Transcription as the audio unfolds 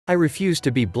I refuse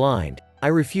to be blind. I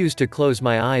refuse to close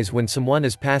my eyes when someone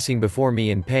is passing before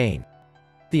me in pain.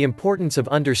 The importance of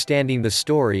understanding the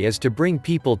story is to bring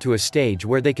people to a stage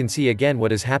where they can see again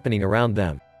what is happening around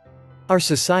them. Our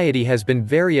society has been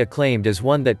very acclaimed as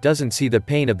one that doesn't see the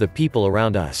pain of the people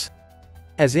around us.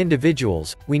 As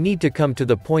individuals, we need to come to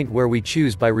the point where we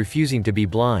choose by refusing to be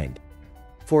blind.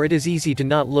 For it is easy to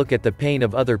not look at the pain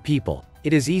of other people.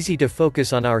 It is easy to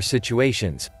focus on our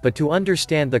situations, but to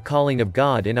understand the calling of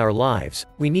God in our lives,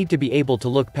 we need to be able to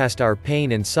look past our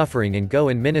pain and suffering and go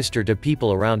and minister to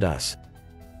people around us.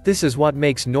 This is what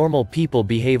makes normal people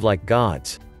behave like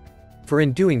gods. For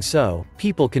in doing so,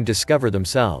 people can discover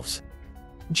themselves.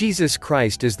 Jesus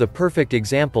Christ is the perfect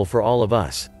example for all of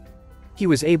us. He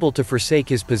was able to forsake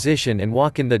his position and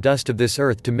walk in the dust of this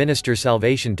earth to minister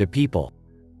salvation to people.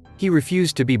 He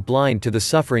refused to be blind to the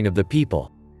suffering of the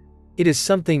people. It is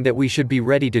something that we should be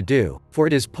ready to do, for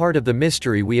it is part of the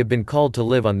mystery we have been called to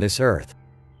live on this earth.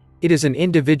 It is an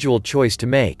individual choice to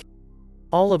make.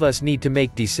 All of us need to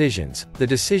make decisions, the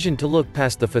decision to look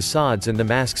past the facades and the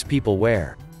masks people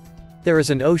wear. There is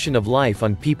an ocean of life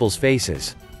on people's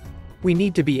faces. We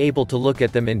need to be able to look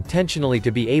at them intentionally to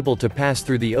be able to pass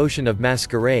through the ocean of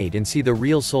masquerade and see the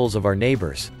real souls of our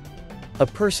neighbors. A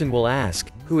person will ask,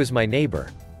 "Who is my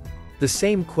neighbor?" The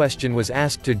same question was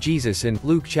asked to Jesus in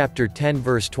Luke chapter 10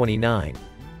 verse 29.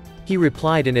 He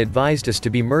replied and advised us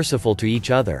to be merciful to each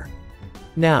other.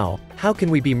 Now, how can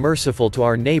we be merciful to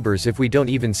our neighbors if we don't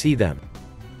even see them?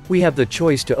 We have the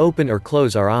choice to open or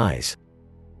close our eyes.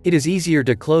 It is easier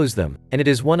to close them, and it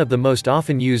is one of the most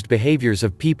often used behaviors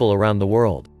of people around the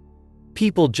world.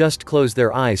 People just close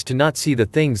their eyes to not see the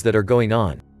things that are going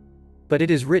on. But it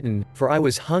is written, "For I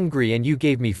was hungry and you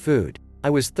gave me food. I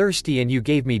was thirsty and you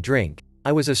gave me drink.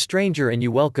 I was a stranger and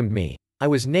you welcomed me. I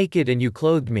was naked and you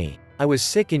clothed me. I was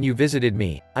sick and you visited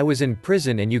me. I was in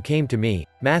prison and you came to me."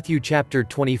 Matthew chapter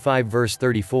 25 verse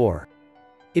 34.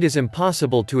 It is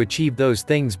impossible to achieve those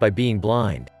things by being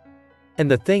blind. And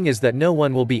the thing is that no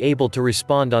one will be able to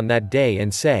respond on that day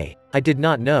and say, "I did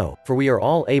not know," for we are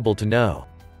all able to know.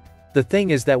 The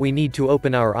thing is that we need to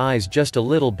open our eyes just a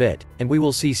little bit, and we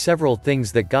will see several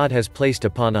things that God has placed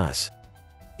upon us.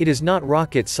 It is not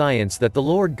rocket science that the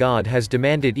Lord God has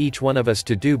demanded each one of us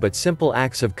to do, but simple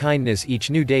acts of kindness each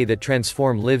new day that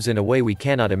transform lives in a way we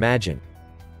cannot imagine.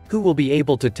 Who will be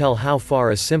able to tell how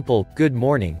far a simple, "good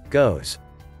morning," goes?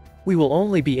 We will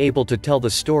only be able to tell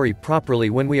the story properly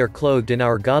when we are clothed in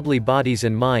our godly bodies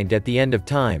and mind at the end of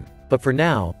time, but for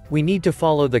now, we need to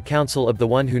follow the counsel of the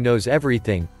one who knows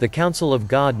everything, the counsel of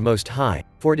God Most High,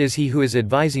 for it is He who is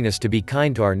advising us to be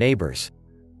kind to our neighbors.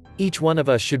 Each one of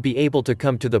us should be able to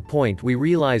come to the point we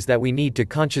realize that we need to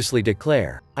consciously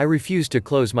declare, "I refuse to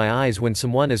close my eyes when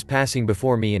someone is passing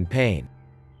before me in pain."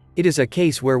 It is a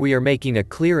case where we are making a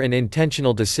clear and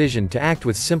intentional decision to act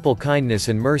with simple kindness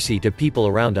and mercy to people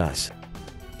around us.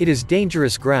 It is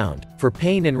dangerous ground, for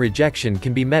pain and rejection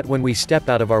can be met when we step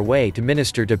out of our way to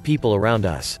minister to people around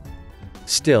us.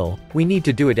 Still, we need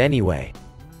to do it anyway.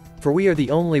 For we are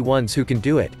the only ones who can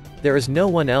do it. There is no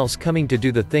one else coming to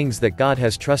do the things that God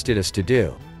has trusted us to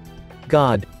do.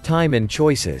 God, time and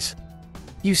choices.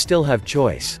 You still have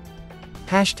choice.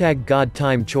 #God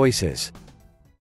time choices.